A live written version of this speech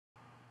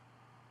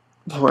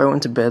Before I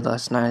went to bed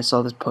last night, I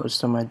saw this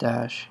post on my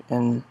dash,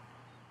 and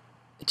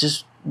it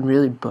just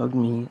really bugged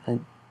me.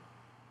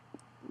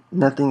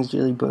 Nothing's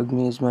really bugged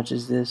me as much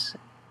as this.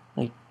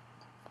 Like,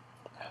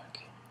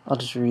 okay, I'll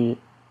just read it.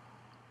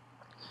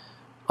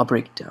 I'll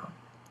break it down.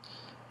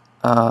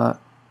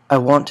 I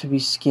want to be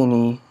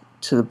skinny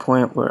to the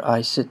point where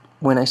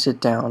when I sit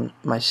down,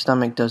 my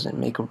stomach doesn't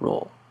make a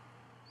roll.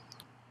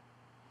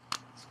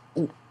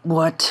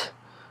 What?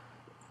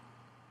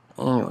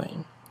 Anyway,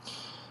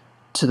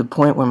 to the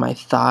point where my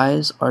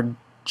thighs are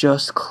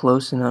just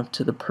close enough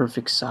to the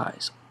perfect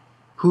size.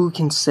 Who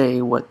can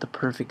say what the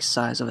perfect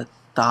size of a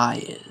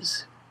thigh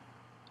is?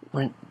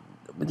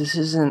 This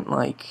isn't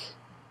like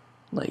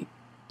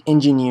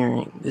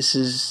engineering.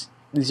 These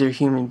are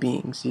human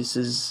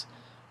beings.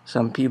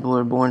 Some people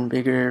are born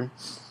bigger.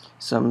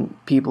 Some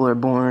people are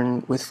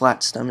born with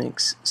flat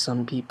stomachs.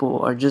 Some people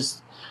are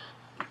just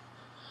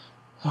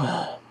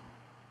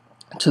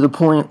to the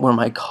point where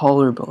my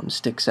collarbone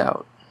sticks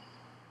out.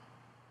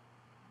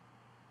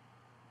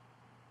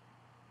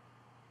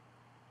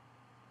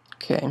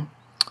 Okay.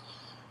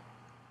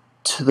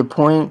 To the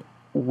point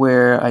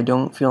where I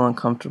don't feel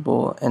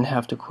uncomfortable and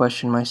have to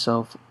question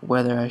myself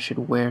whether I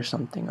should wear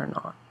something or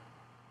not.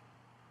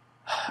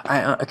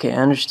 I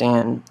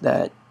understand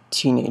that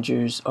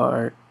teenagers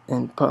are,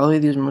 and probably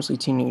these are mostly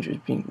teenagers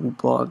being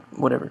reblogged,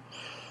 whatever.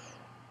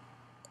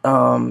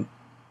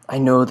 I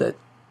know that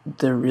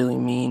they're really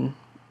mean,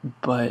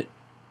 but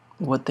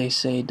what they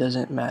say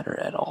doesn't matter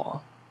at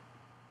all.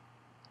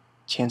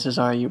 Chances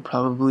are you're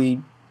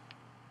probably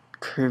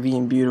curvy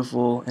and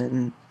beautiful,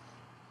 and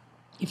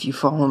if you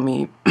follow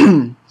me,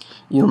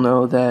 you'll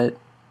know that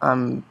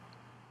I'm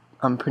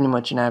pretty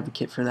much an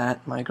advocate for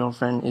that. My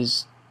girlfriend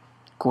is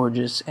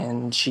gorgeous,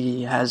 and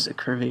she has a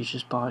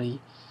curvaceous body,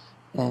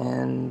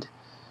 and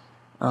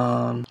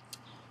a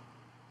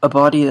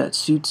body that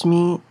suits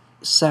me,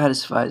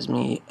 satisfies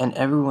me, and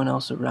everyone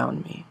else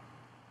around me.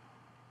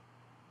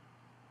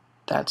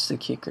 That's the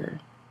kicker.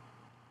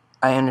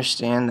 I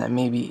understand that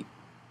maybe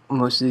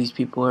most of these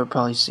people are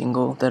probably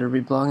single that are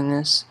reblogging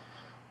this,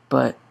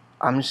 but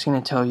I'm just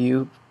going to tell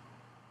you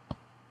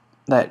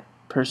that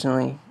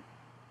personally,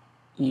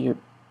 you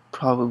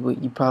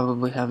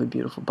probably have a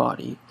beautiful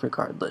body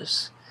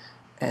regardless.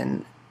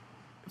 And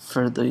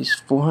for these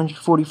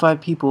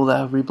 445 people that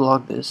have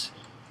reblogged this,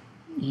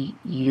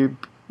 you're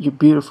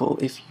beautiful.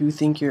 If you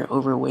think you're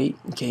overweight,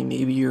 okay,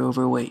 maybe you're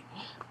overweight,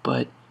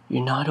 but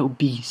you're not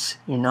obese.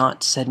 You're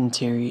not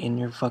sedentary in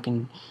your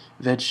fucking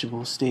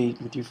vegetable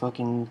state with your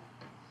fucking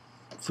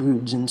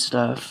foods and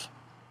stuff.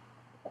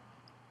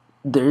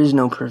 There is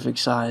no perfect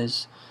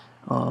size.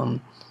 In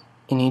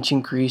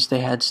ancient Greece, they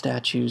had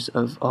statues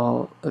of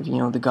all of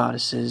the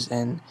goddesses,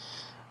 and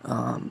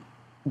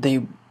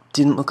they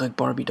didn't look like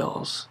Barbie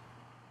dolls.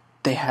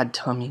 They had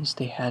tummies,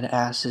 they had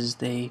asses,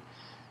 they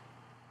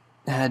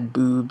had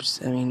boobs.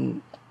 I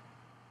mean,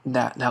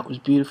 that was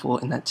beautiful,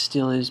 and that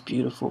still is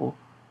beautiful.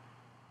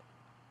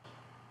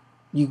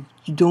 You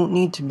don't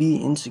need to be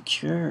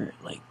insecure.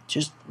 Like,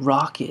 just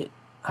rock it.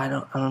 I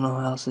don't know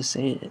how else to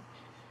say it.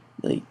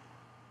 Like,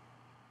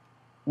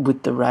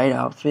 with the right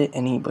outfit,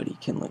 anybody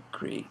can look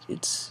great.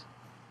 It's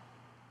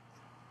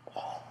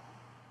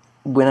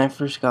when I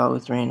first got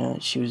with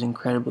Raina, she was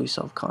incredibly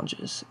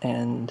self-conscious,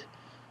 and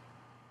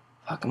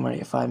fuck, I'm already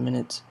at 5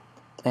 minutes,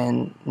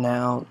 and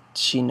now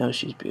she knows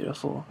she's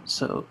beautiful.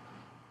 So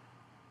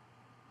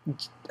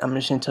I'm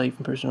just gonna tell you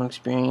from personal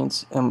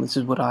experience, and this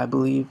is what I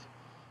believe,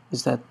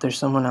 is that there's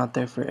someone out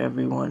there for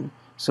everyone.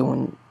 So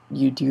when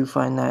you do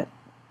find that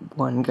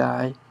one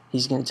guy,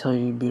 he's gonna tell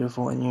you you're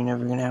beautiful, and you're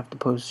never gonna have to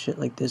post shit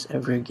like this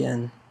ever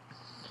again.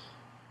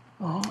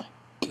 Oh my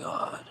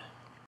god.